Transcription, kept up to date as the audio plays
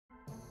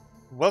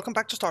Welcome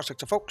back to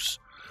Starsector, folks.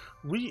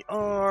 We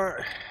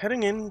are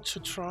heading in to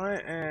try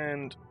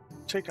and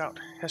take out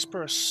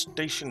Hesperus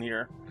Station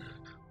here,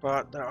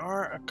 but there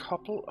are a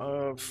couple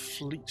of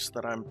fleets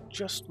that I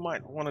just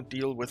might want to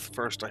deal with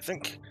first, I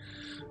think,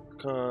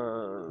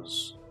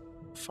 because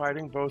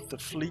fighting both the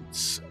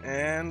fleets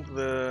and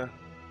the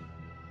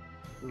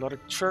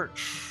Luddic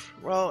Church,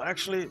 well,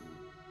 actually,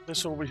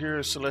 this over here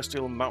is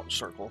Celestial Mount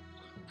Circle,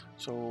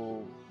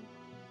 so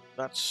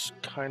that's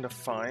kind of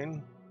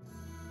fine.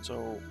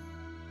 So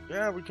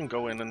yeah, we can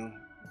go in and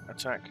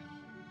attack.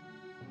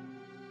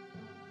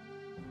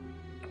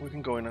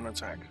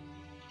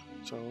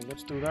 So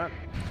let's do that.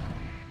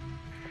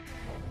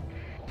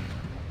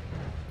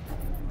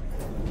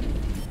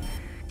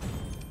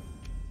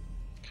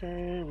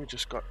 Okay, we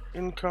just got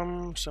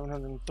income,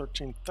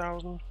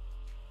 713,000.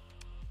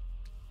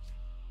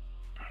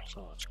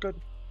 So that's good.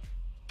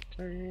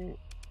 Okay,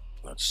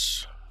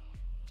 let's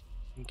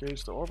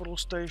engage the orbital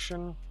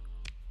station.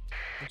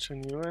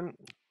 Continue in.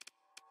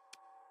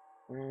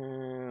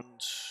 And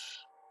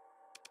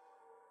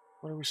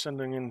what are we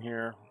sending in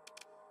here?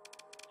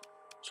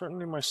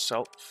 Certainly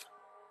myself.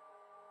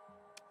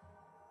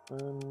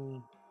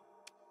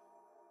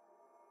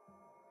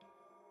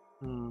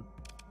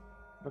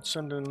 Let's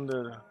send in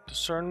the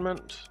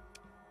discernment.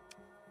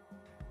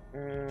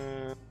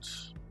 And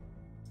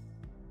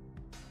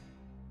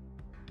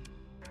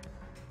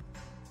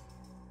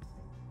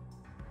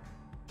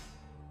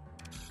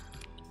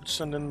let's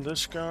send in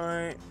this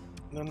guy.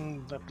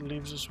 Then that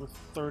leaves us with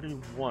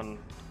 31.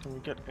 Can we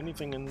get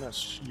anything in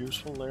that's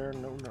useful there?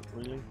 No, not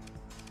really.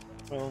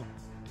 Well,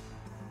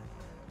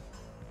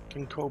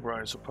 King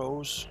Cobra, I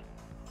suppose.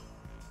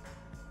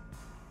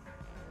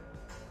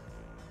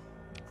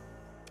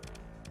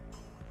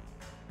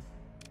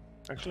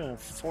 Actually, I have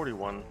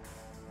 41.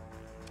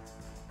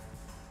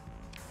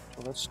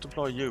 So let's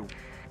deploy you.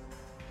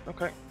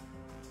 Okay.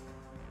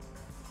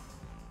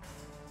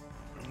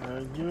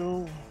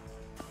 You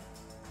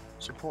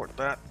support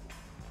that.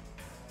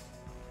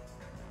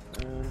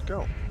 And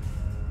go.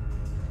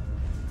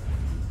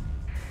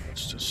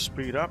 Let's just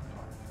speed up.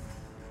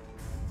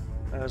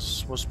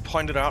 As was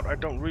pointed out, I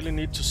don't really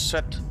need to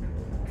set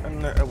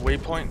a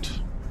waypoint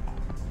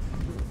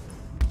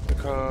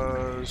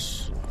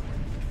because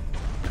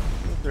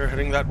they're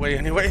heading that way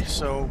anyway,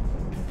 so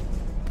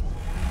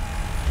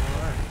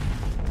alright.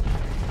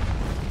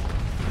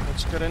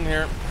 Let's get in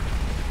here.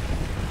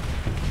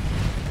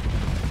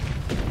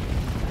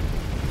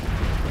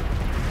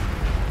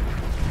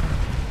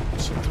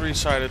 It's a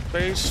three-sided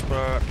base,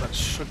 but that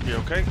should be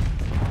okay.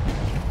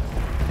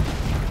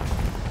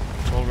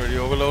 It's already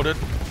overloaded.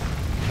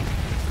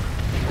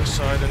 This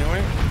side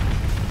anyway.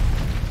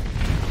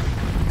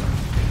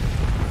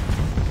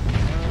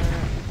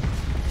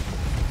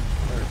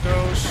 There it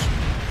goes.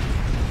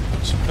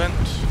 Let's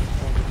vent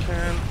when we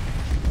can.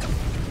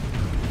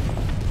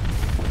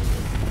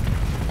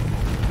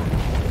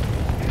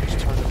 Let's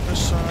target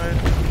this side.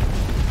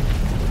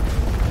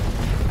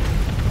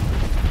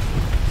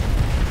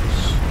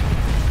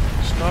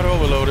 It's not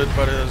overloaded,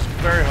 but it has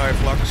very high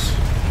flux.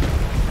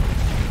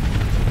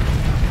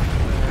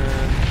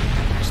 And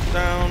it's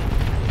down.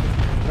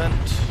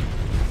 Vent.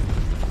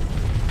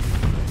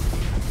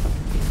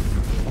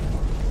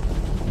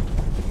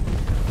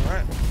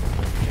 Alright,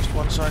 just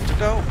one side to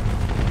go.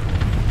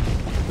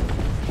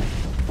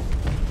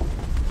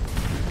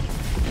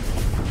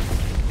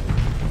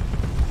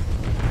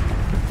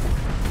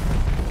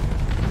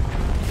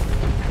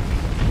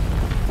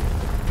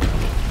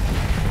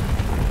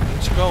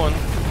 It's going.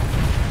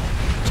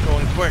 It's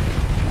going quick.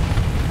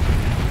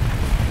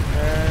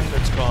 And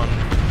it's gone.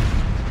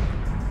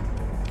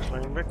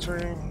 Claim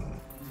victory.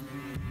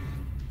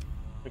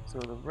 Pick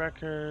through the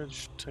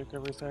wreckage, take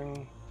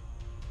everything.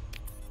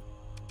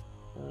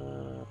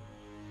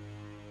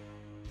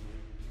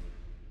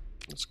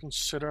 Let's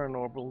consider an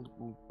orbital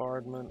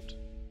bombardment.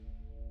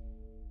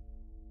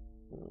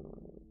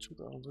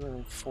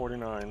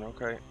 2049,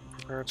 okay.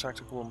 Prepare a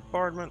tactical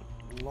bombardment,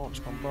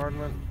 launch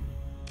bombardment.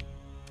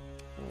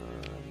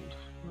 And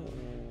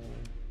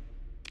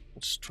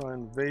let's try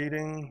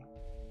invading.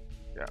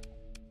 Yeah.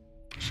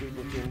 Proceed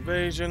with the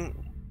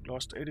invasion.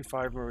 Lost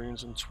 85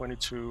 Marines and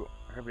 22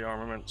 heavy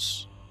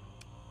armaments.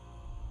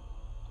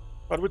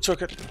 But we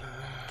took it.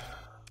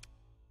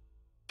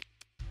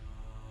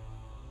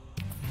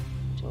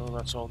 So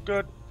that's all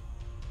good.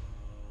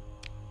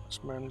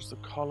 Let's manage the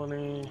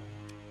colony.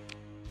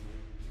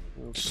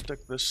 We'll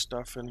stick this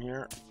stuff in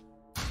here.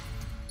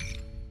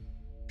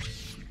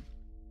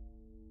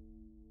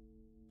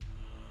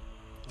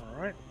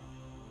 Alright.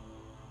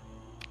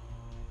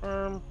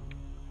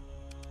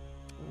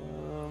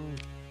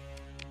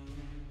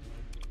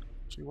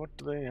 See, what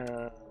do they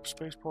have?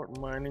 Spaceport,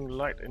 mining,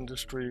 light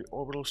industry,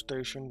 orbital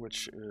station,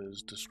 which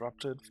is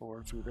disrupted for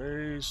a few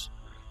days.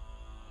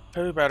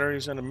 Heavy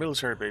batteries and a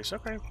military base.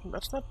 Okay,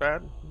 that's not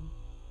bad.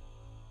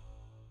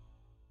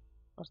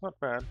 That's not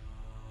bad.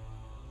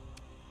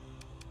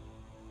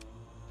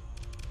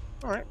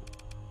 Alright.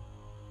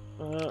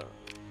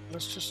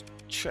 Let's just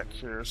check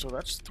here. So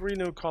that's 3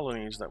 new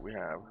colonies that we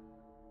have.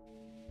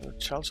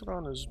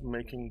 Chalcedon is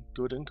making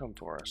good income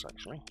for us,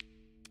 actually.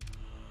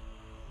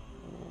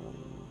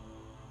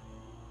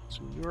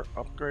 So you're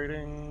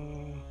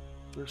upgrading.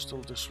 We're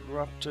still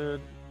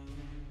disrupted.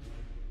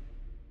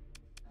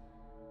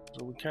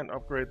 So we can't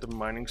upgrade the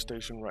mining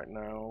station right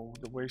now.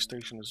 The way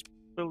station is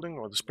building,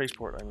 or the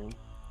spaceport, I mean.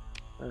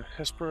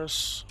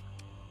 Hesperus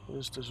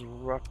is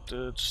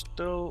disrupted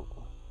still.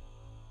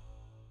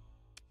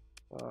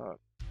 At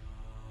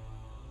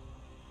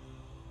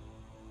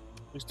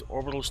least the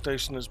orbital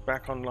station is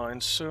back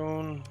online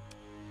soon.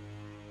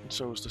 And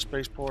so is the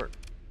spaceport.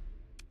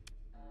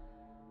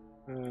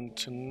 And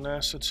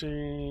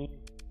tenacity.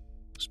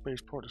 The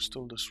spaceport is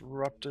still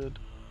disrupted.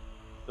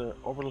 The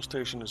orbital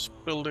station is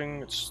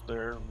building. It's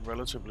there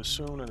relatively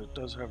soon, and it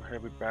does have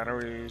heavy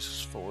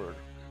batteries for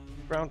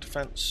ground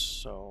defense.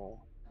 So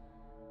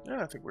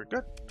yeah, I think we're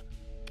good.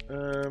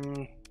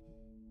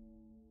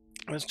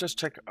 Let's just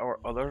check our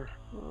other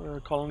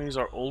colonies,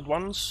 our old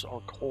ones,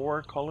 our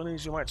core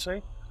colonies, you might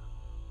say.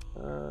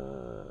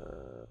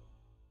 You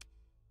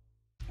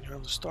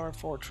have the Star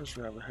Fortress,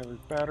 we have the heavy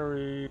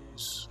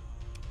batteries.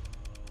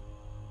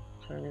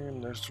 Okay,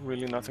 and there's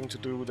really nothing to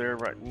do there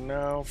right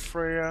now.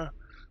 Freya,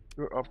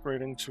 you're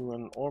upgrading to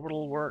an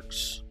orbital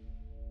works.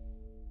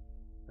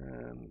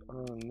 And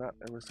other than that,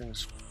 everything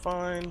is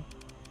fine.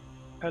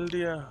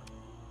 Heldia,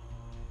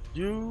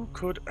 you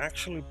could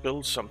actually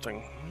build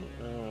something.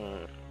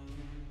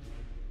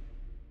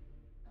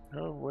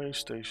 Way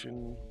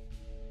station.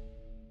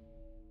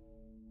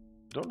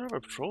 Don't have a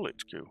patrol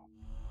HQ.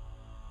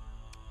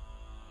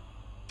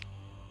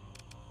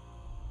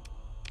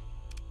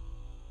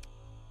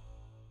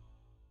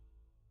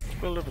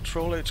 Build a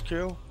patrol HQ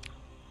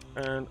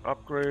and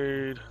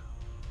upgrade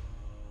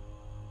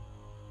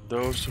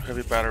those to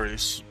heavy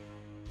batteries.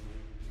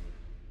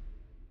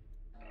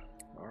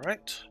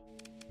 Alright.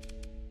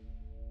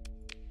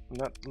 And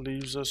that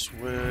leaves us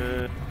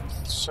with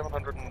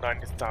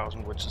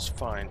 790,000, which is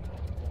fine.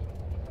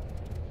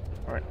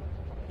 Alright.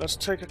 Let's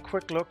take a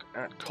quick look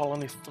at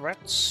colony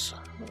threats.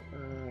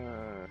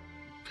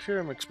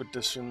 Pyramid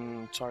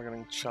expedition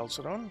targeting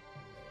Chalcedon.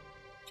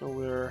 So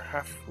we're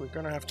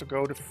gonna have to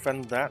go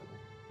defend that.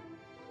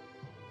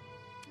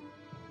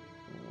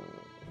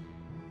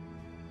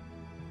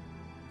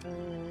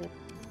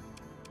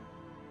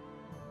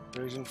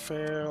 Invasion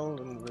failed,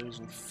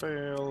 invasion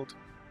failed.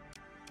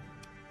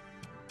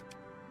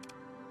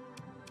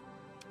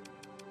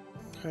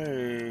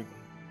 Okay,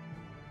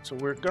 so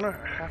we're gonna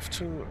have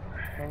to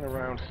hang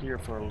around here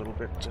for a little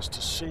bit just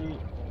to see.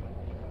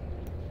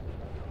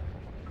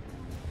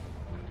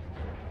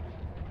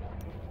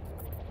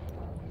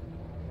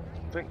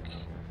 I think,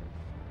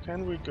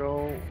 can we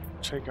go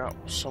take out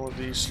some of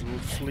these little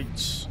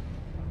fleets?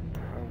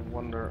 I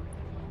wonder.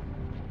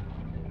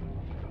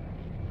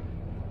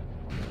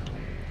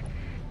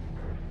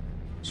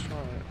 Let's try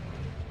it.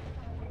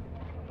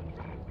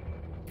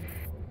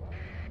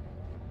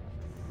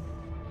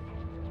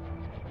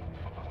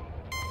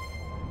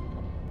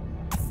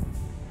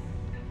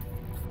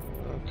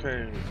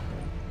 Okay,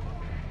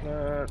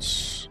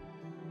 let's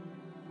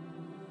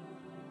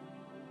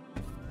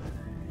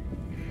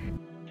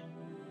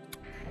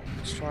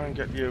try and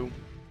get you.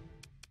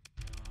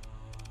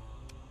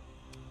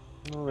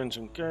 Marines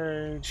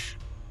engage.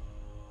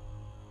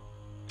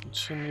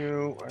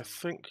 Continue. I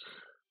think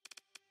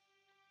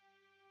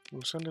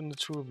we'll send in the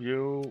two of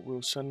you.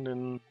 We'll send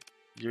in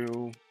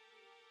you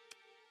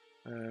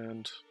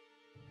and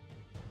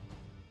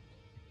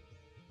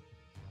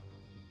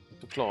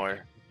deploy.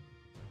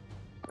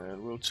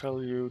 And we'll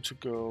tell you to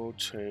go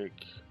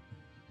take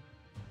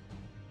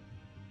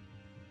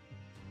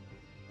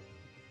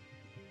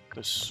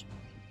this.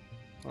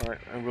 Alright,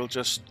 and we'll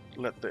just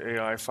let the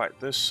AI fight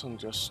this and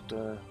just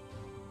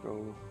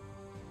go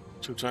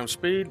 2 times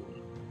speed.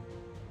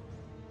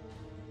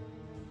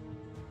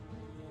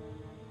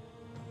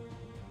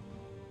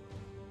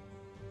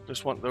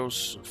 Just want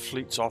those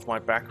fleets off my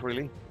back,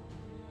 really.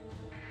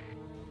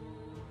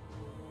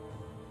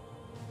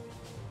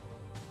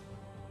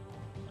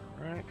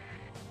 Alright.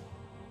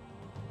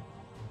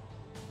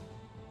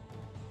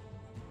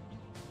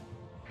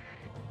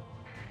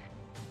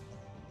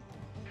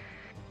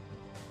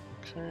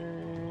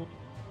 Okay.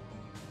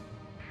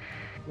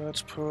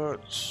 Let's put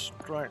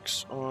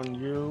strikes on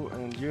you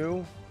and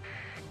you.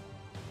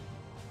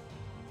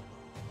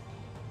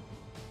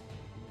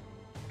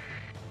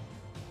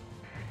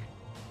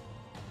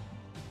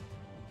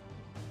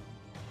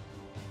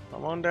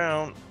 Come on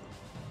down.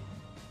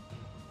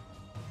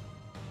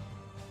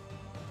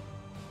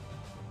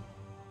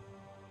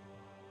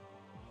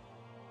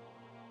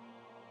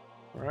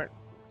 Alright.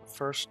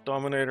 First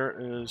Dominator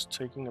is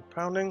taking a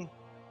pounding.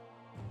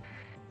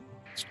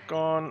 It's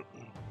gone.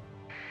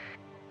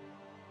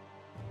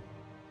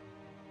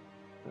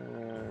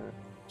 And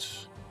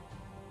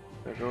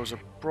there goes a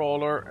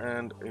Brawler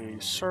and a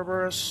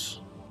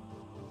Cerberus.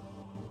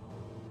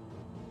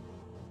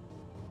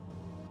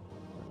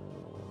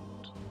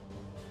 And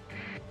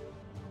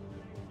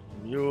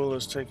Mule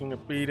is taking a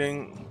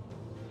beating.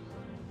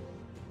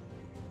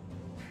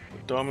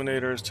 The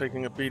Dominator is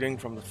taking a beating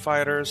from the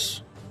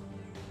fighters.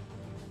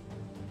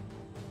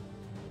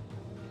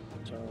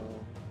 So,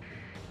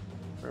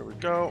 there we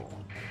go.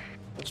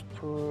 Let's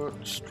put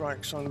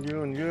strikes on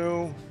you and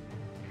you.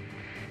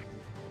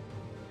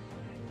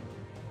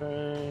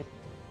 Okay.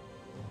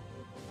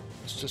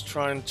 Let's just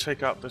try and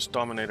take out this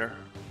Dominator.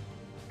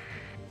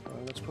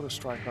 Let's put a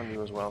strike on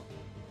you as well.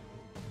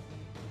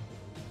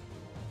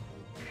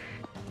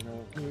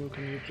 Can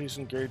you please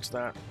engage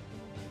that?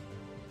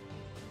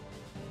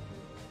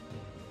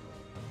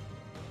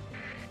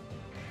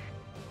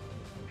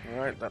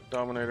 Alright, that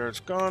Dominator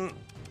is gone.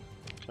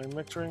 Claim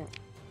victory.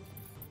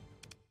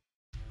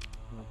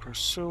 I'll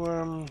pursue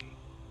him.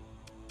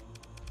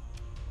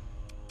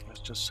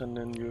 Let's just send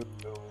in you.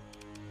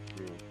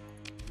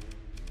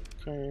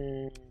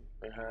 Okay,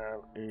 they have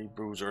a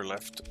bruiser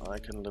left. I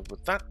can live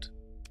with that.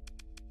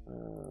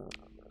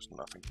 There's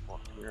nothing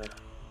more here.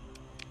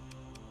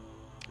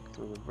 Take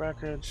through the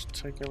wreckage,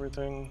 take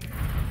everything.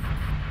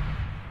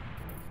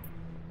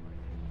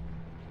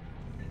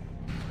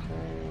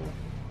 Okay,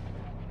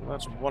 well,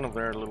 that's one of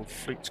their little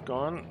fleets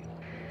gone.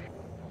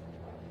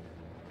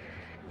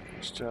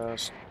 Let's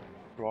just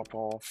drop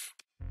off.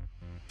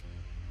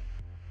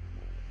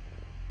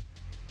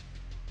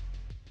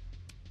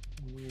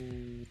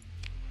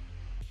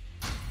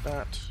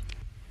 That.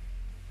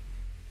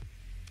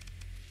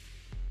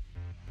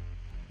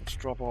 Let's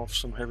drop off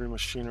some heavy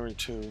machinery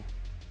too.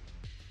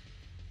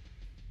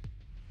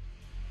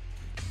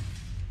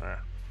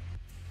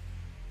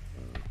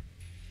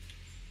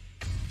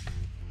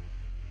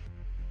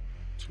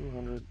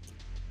 200.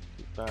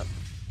 Keep that.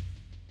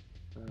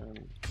 And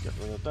get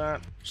rid of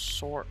that.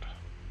 Sort.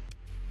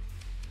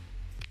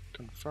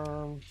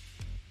 Confirm.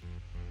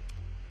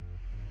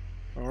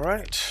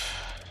 Alright.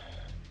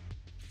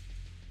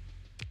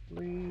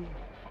 Leave.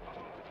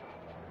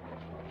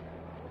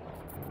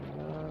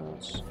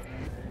 Let's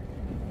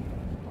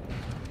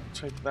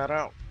take that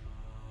out.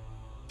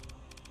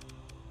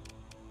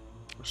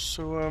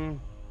 Pursue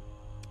him.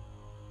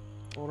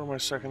 Order my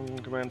second in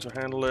command to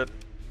handle it.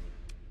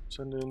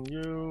 Send in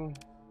you.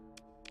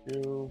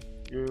 You.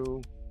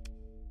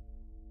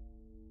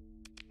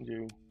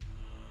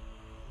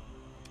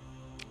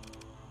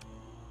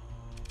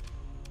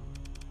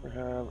 We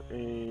have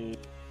a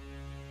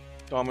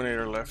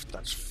Dominator left,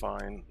 that's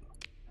fine.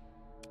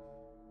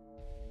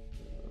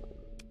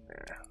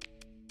 Yeah.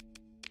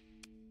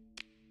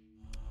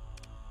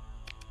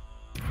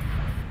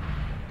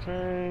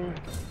 Okay.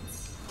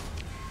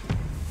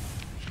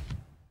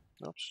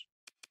 Oops.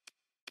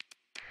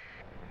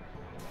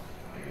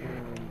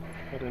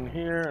 Head in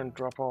here and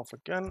drop off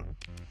again.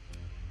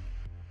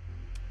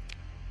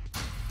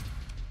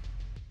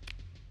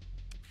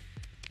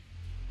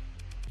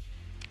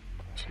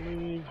 Let's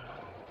leave.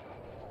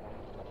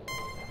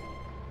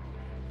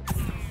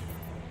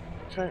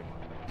 Okay.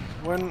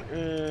 When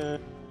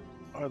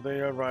are they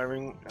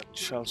arriving at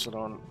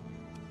Chalcedon?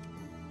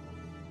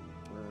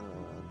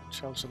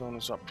 Chalcedon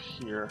is up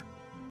here.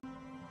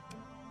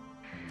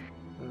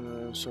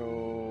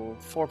 So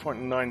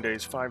 4.9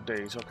 days, 5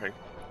 days, okay.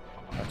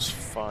 That's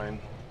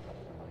fine.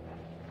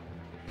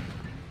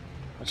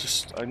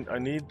 I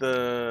need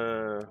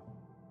the...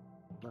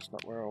 That's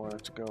not where I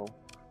wanted to go.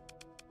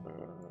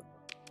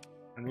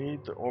 I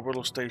need the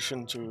orbital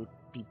station to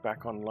be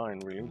back online,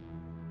 really.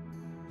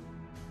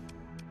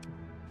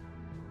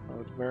 I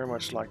would very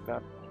much like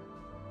that.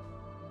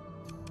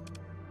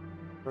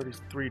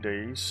 33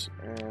 days,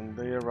 and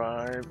they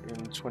arrive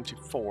in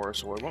 24,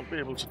 so I won't be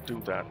able to do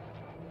that.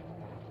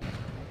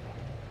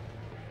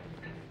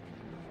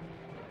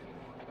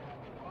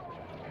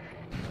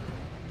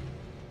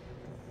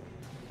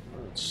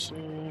 Let's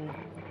see.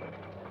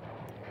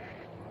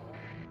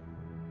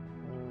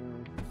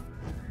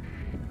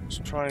 Let's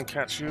try and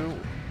catch you.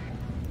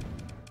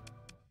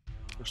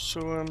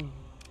 Pursue him.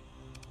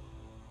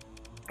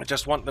 I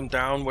just want them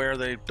down where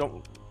they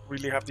don't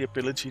really have the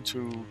ability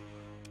to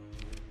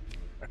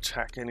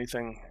attack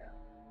anything.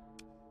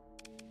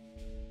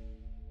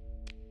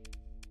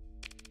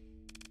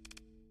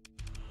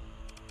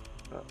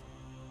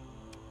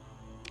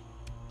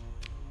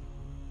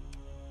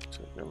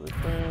 Take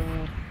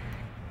everything.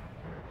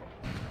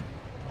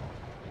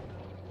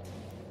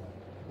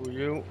 Who are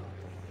you?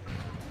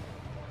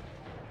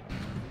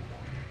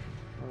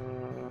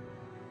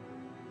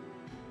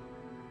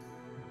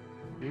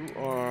 You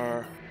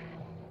are...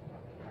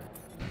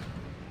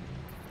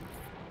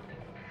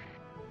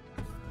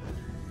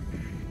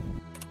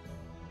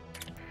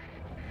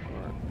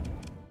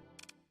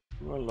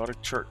 You are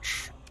Lodic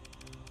Church.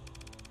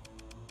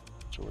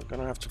 So we're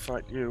gonna have to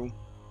fight you.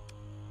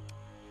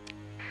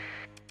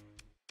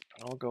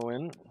 I'll go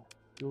in.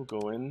 You'll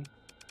go in.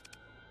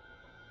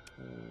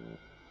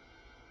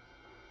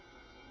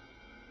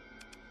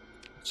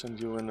 Send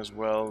you in as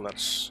well.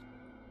 That's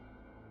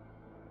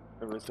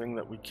everything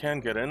that we can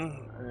get in,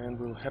 and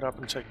we'll head up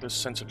and take this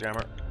sensor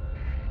jammer.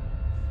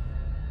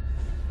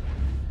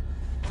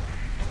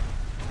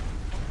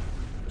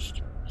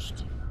 Just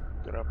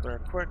get up there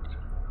quick.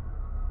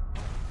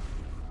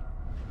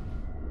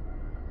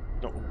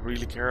 don't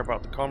really care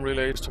about the comm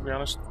relays, to be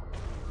honest.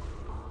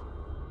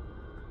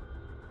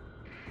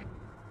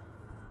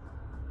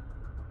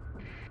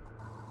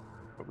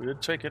 But we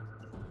did take it.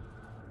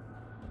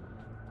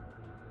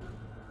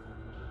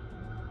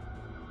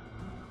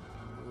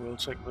 We'll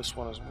take this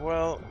one as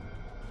well.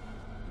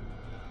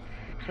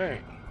 Okay,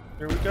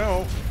 here we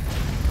go.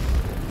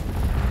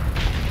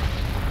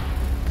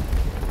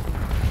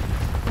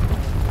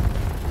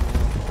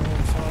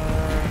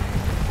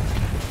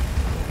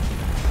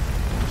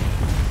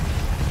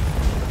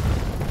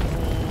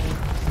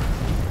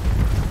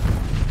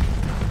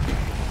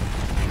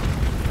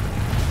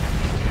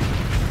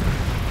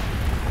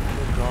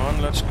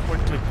 Let's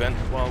quickly vent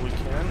while we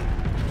can.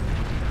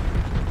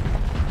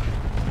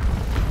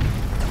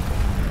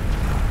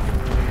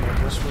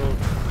 This will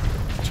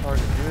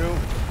target you.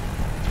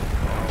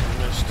 Oh, we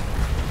missed.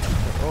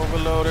 We're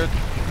overloaded.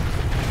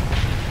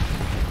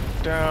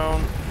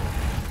 Down.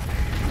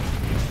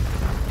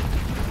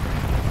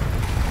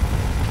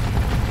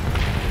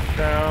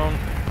 Down.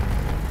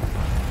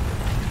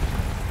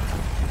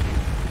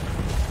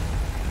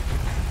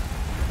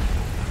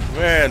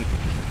 Man.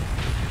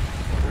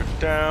 We're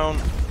down.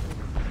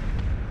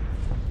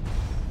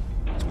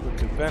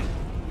 Vent.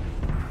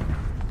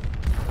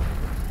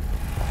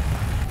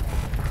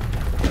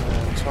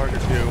 And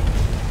target view.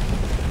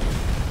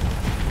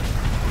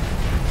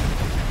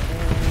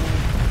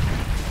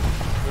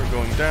 We're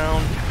going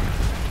down.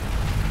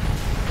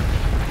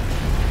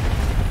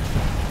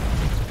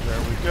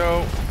 There we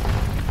go.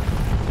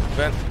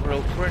 Vent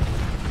real quick.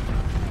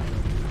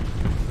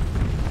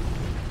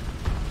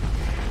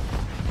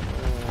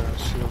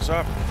 Shields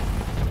up.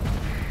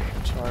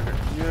 Target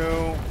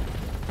view.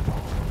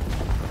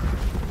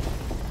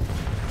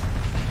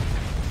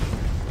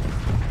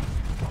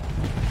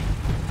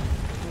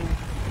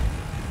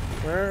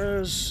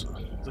 Where's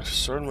the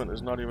discernment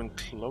is not even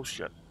close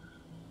yet.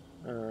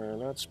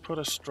 Let's put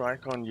a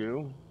strike on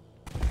you.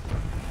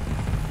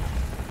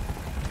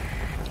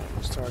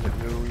 Let's target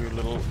you, you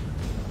little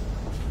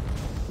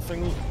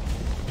thingy.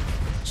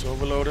 It's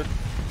overloaded.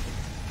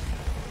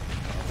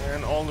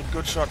 And all the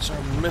good shots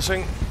are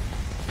missing.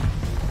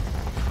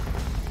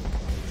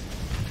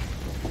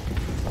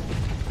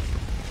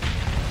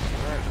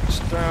 Alright, it's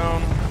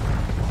down.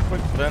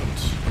 Quick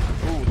vent.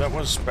 Ooh, that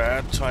was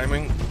bad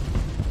timing.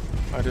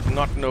 I did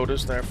not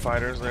notice there are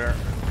fighters there.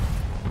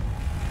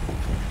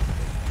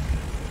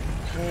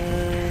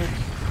 Okay.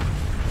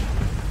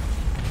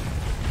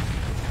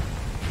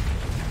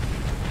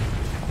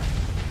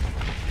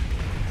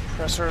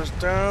 Pressure's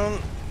down.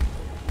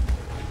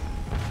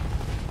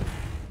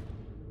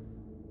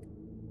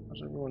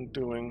 How's everyone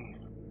doing?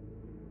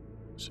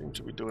 Seem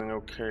to be doing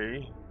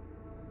okay.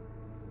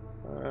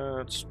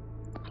 Let's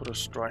put a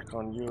strike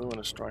on you and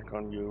a strike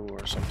on you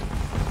or something.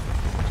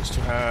 Just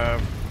to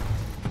have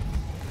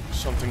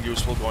something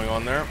useful going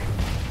on there.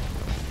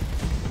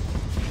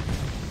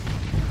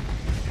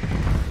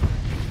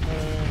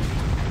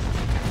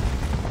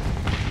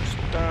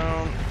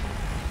 Down.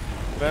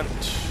 Vent.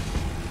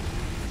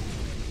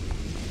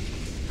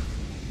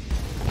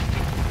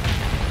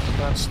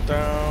 That's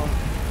down.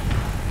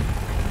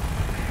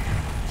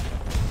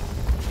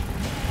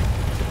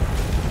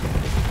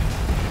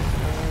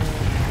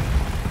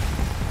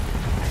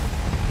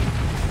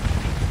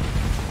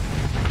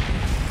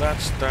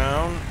 That's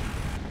down.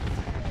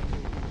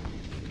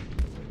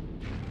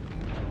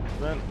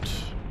 Vent.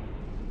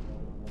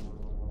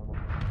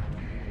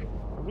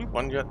 Have we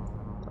won yet?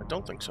 I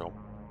don't think so.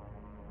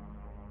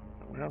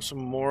 We have some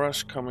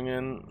Moras coming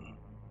in.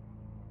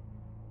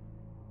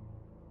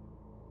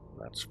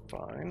 That's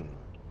fine.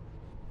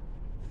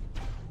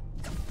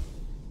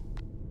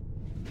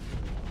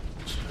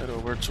 Let's head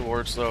over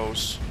towards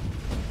those.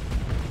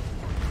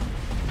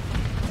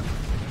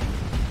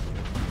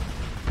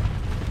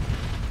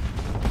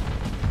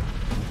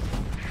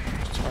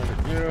 Let's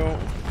target you.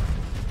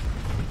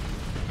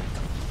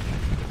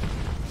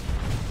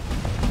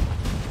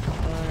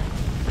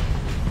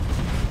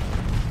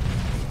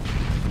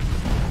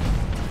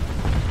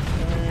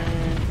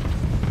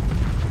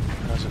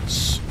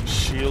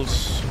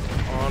 Shields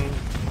on,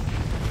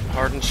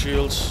 hardened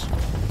shields.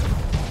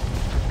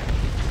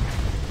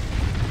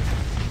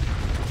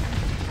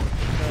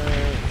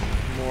 Okay,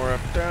 more up,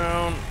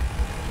 down.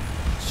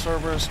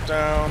 Cerberus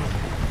down.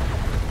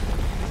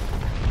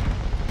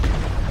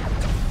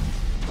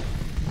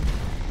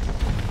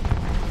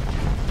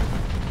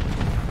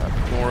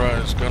 That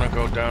Mora is gonna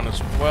go down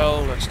as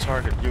well. Let's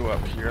target you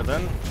up here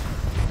then.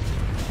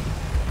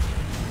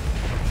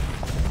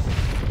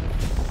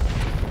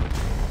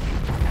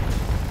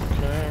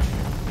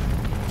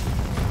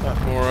 That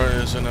Mora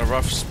is in a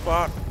rough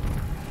spot.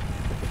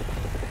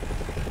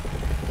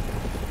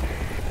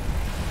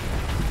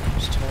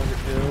 Let's target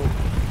you.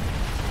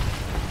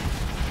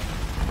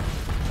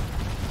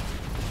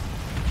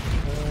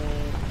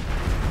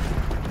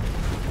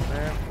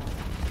 And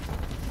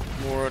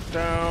Mora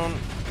down.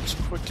 Let's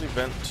quickly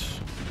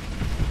vent.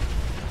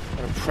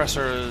 Our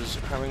Oppressor is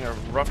having a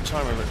rough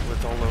time of it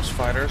with all those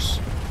fighters.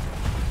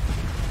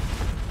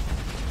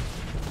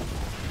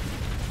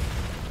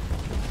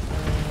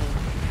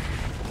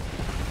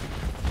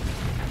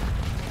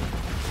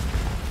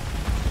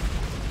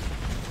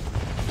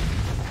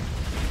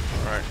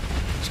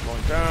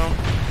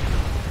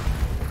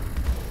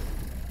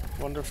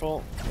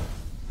 Wonderful.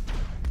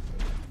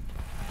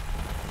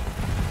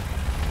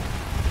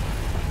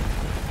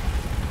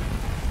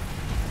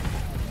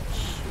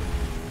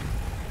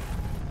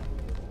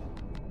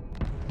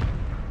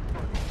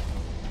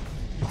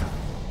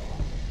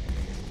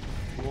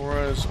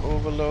 Mora is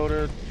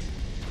overloaded.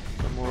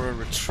 Mora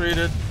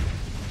retreated.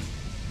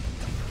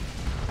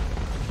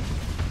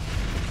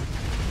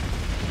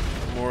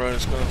 Mora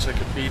is going to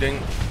take a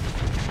beating.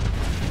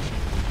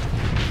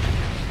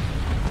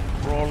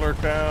 Roller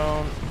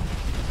down.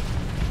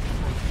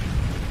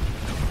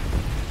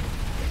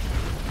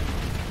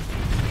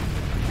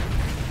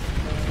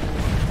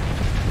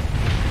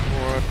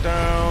 Mora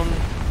down.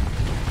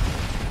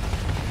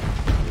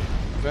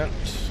 Vent.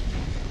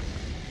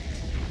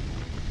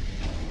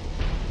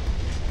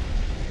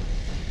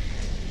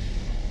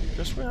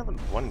 Guess we haven't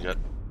won yet.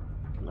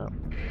 No.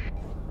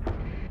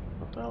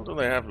 What the hell do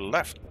they have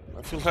left?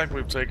 I feel like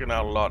we've taken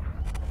out a lot.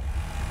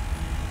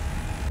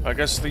 I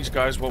guess these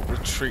guys won't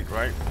retreat,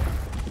 right?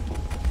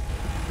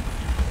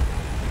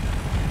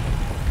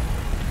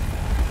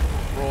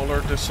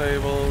 Roller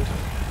disabled.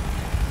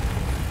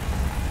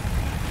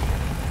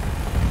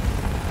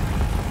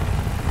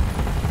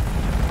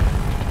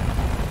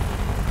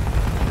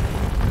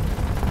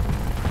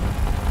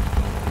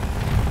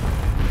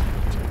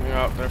 Taking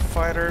out their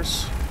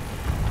fighters.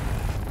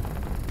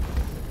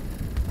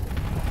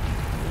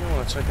 I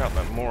want to take out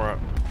that Mora.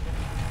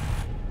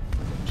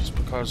 Just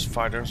because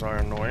fighters are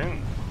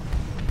annoying.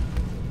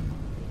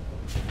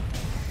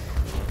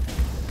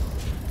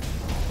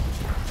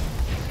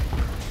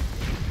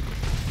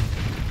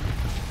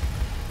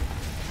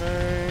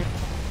 Okay.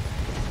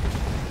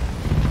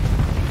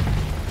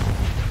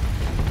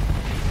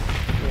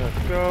 There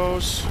it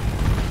goes.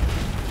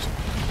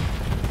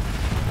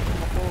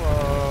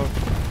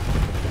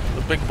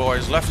 The big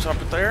boys left up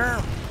there.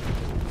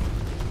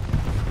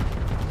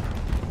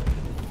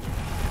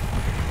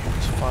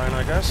 It's fine,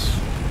 I guess.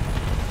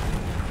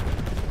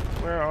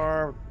 Where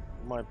are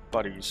my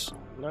buddies?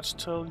 Let's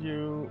tell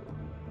you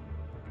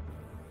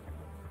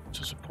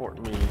to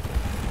support me.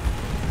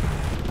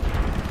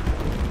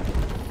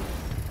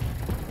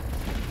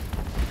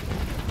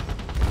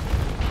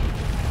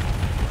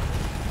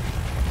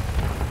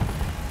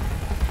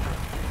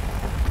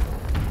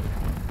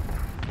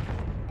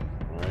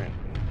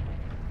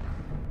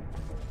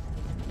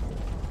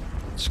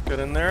 Get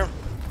in there.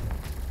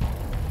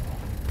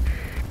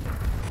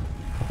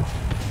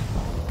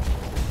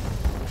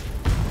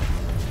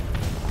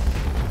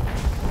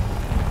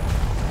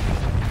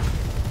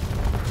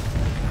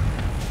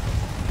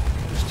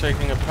 Just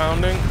taking a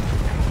pounding.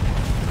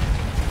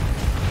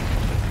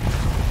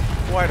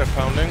 Quite a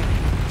pounding.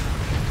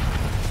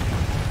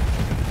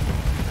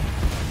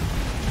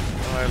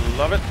 I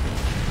love it.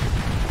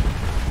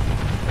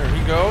 There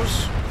he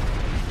goes.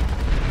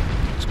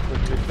 Let's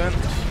quickly vent.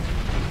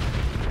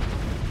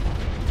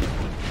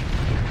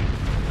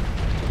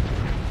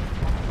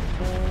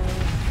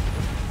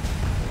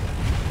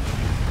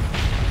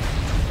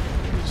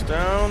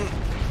 Down.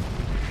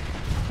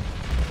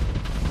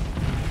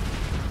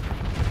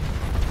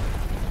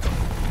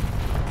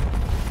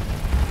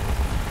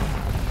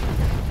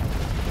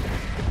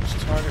 Let's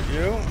target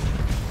you.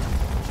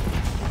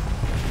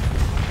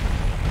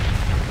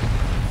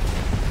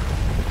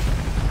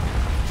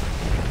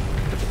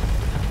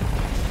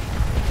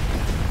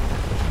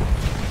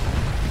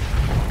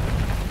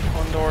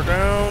 One door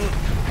down.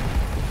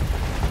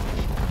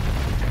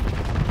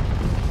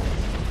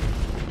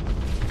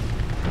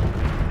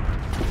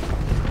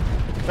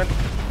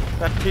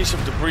 That piece of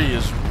debris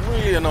is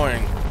really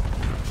annoying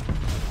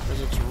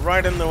because it's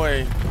right in the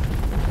way. Here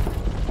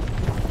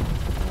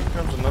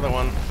comes another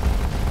one.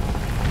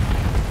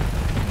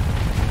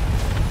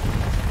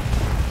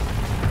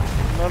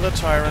 Another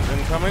tyrant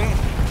incoming.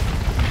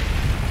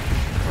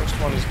 First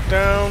one is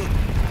down.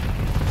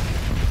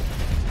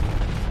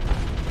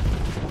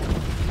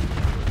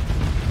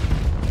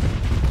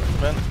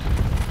 Vent.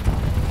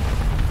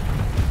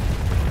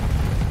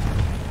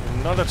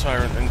 Another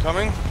tyrant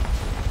incoming.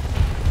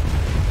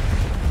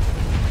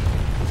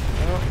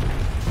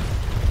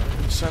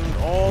 Send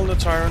all the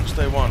tyrants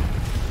they want.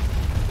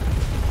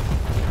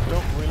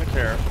 Don't really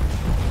care.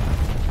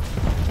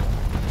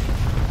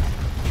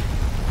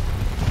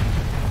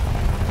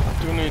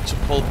 Do need to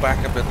pull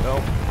back a bit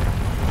though.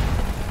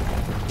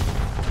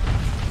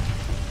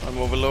 I'm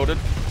overloaded.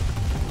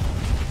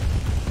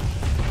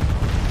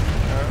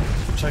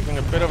 Taking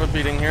a bit of a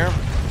beating here.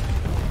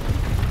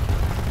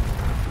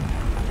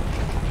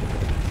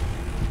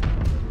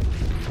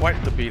 Quite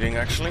the beating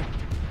actually.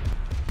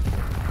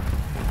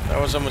 That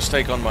was a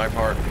mistake on my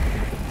part.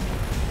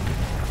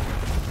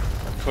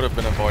 That could have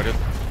been avoided.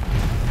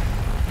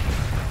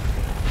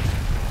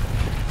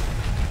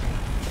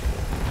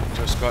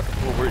 Just got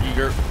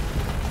overeager.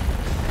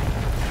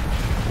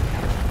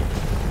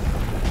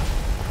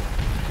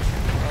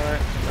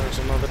 Alright, there's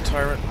another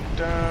tyrant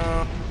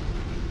down.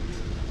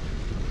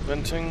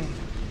 Venting.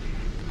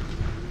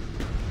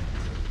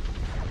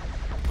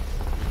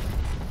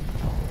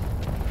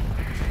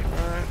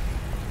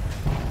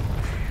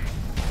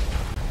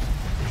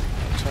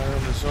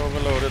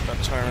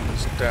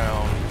 Sirens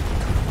down.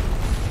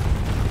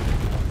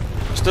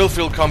 I still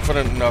feel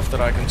confident enough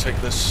that I can take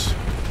this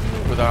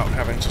without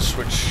having to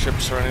switch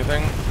ships or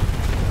anything.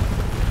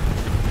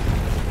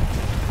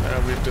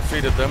 We've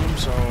defeated them,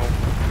 so...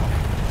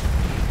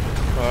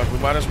 But we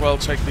might as well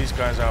take these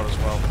guys out as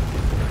well.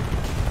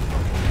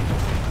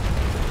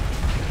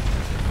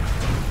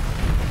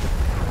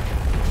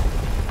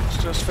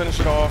 Let's just finish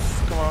it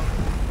off. Come on.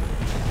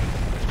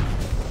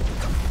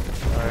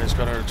 Alright, he's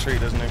got to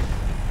retreat, isn't he?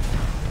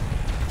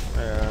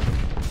 Yeah.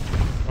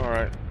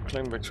 Alright,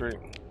 claim victory.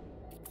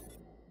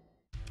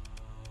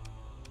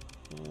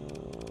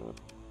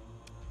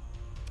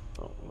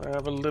 Oh, I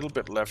have a little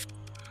bit left.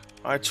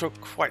 I took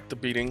quite the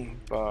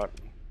beating, but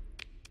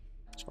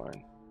it's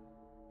fine.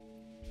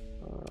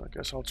 I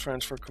guess I'll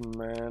transfer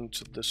command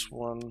to this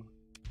one.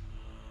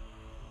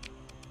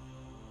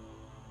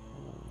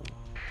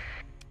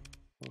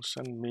 We'll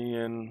send me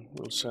in.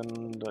 We'll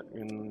send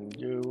in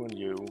you and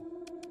you.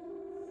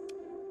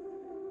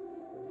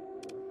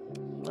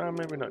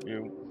 Maybe not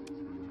you.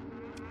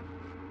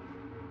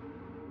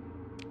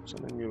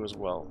 Sending you as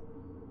well.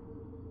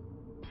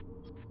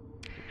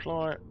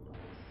 Deploy.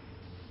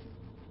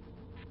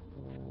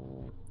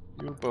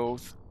 You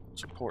both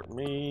support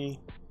me.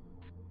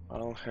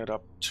 I'll head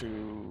up to...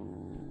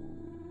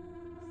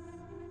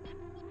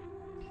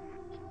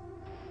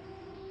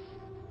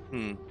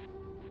 I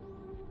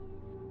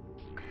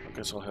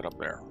guess I'll head up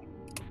there.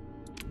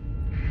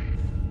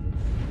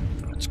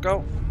 Let's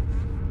go.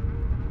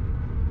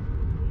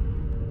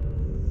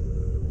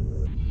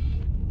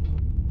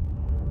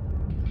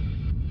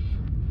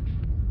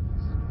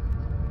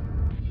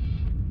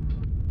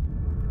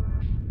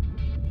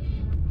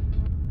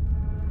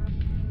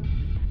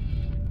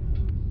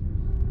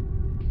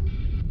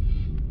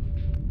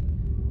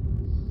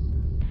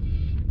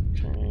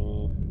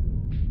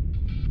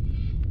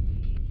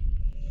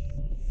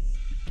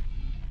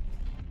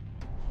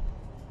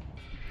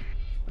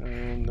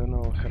 And then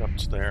I'll head up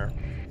to there.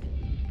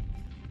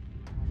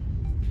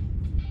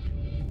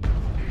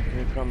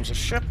 Here comes a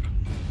ship.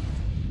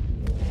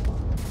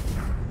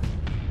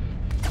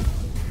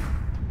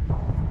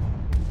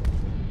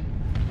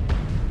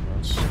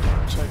 Let's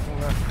start taking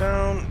that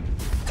down.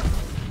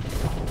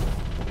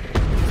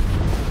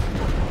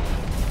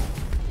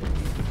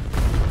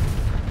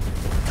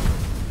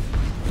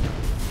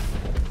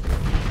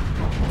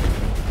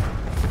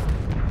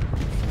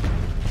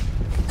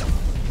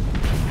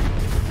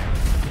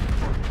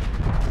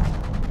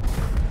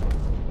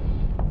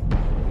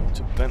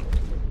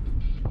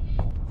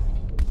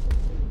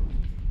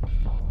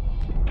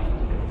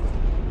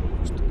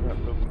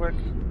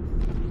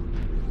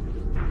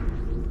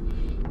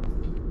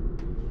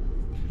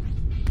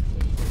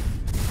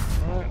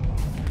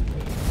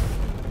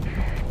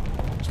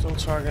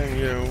 Targeting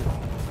you.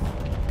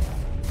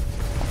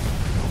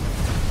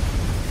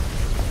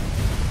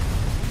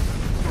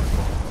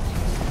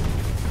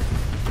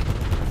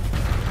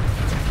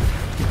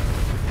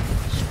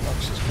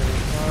 Flux is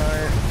getting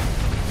high.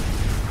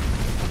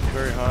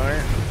 Very high.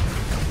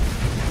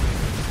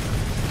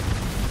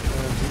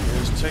 And he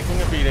is taking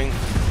a beating.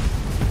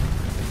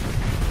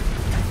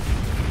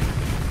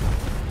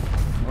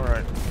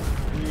 Alright.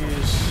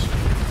 He's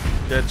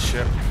dead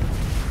ship.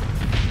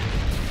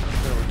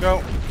 There we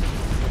go.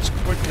 Let's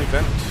quickly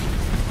vent.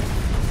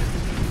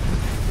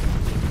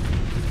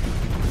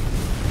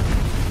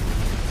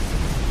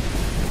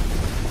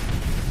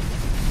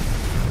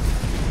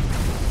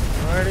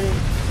 Alrighty.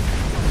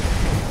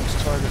 Let's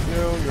target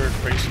you. You're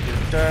basically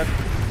dead.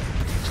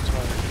 Let's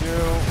target you.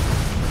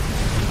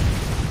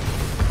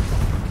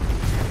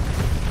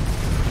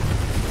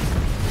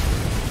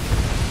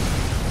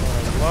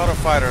 A lot of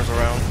fighters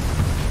around.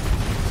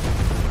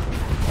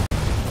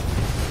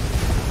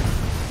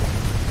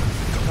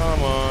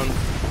 Come on.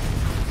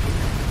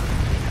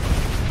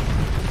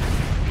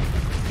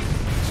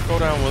 Go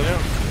down, will you?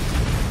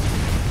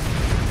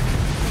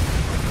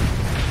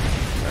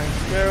 Thank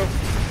you.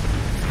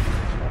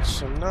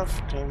 That's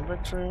enough. Claim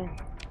victory.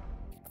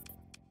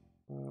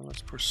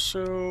 Let's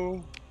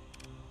pursue.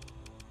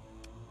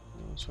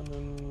 Send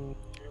in you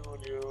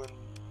and you and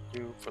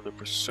you for the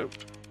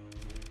pursuit.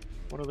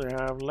 What do they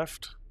have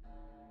left?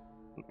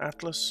 An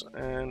Atlas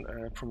and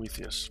a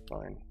Prometheus.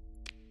 Fine.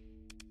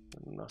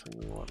 Nothing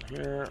we want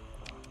here.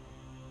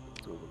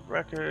 Through the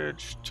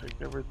wreckage.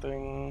 Take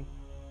everything.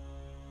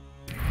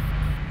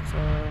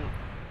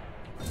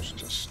 Let's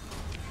just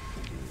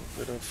do a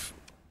bit of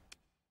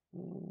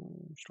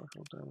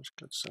structural damage.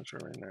 Get center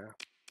right now.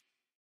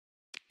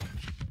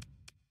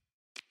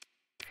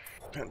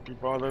 Can't be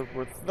bothered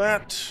with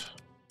that.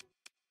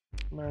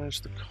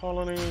 Manage the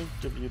colony.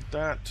 Give you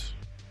that.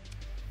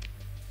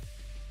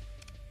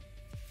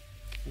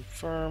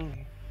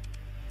 Confirm.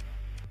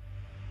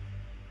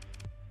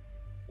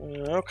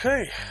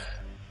 Okay.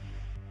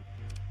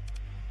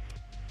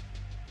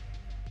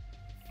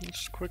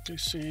 Let's quickly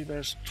see,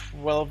 there's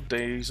 12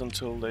 days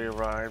until they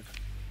arrive.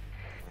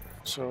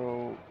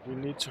 So we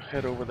need to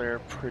head over there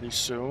pretty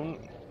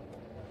soon.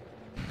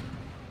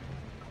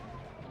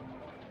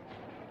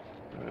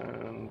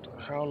 And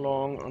how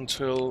long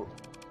until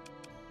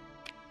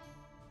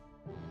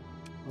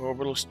the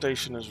orbital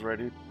station is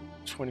ready?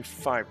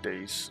 25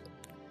 days.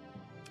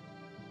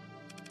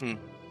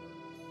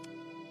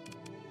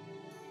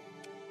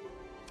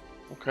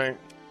 Okay.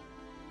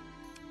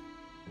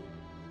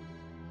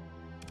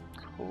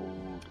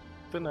 Cold,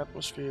 thin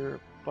atmosphere,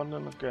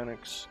 abundant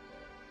organics,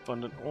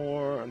 abundant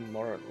ore, and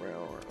moderate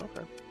railroad.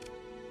 Okay.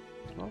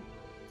 Well.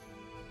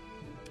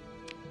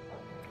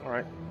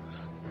 Alright.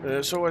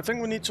 So I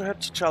think we need to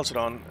head to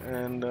Chalcedon,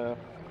 and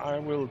I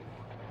will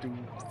do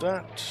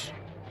that.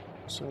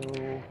 So,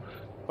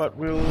 but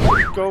we'll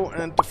go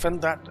and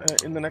defend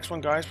that in the next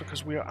one, guys,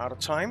 because we are out of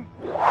time.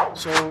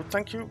 So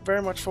thank you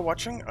very much for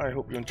watching. I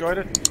hope you enjoyed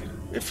it.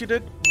 If you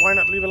did, why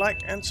not leave a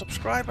like and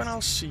subscribe, and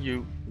I'll see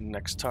you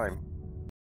next time.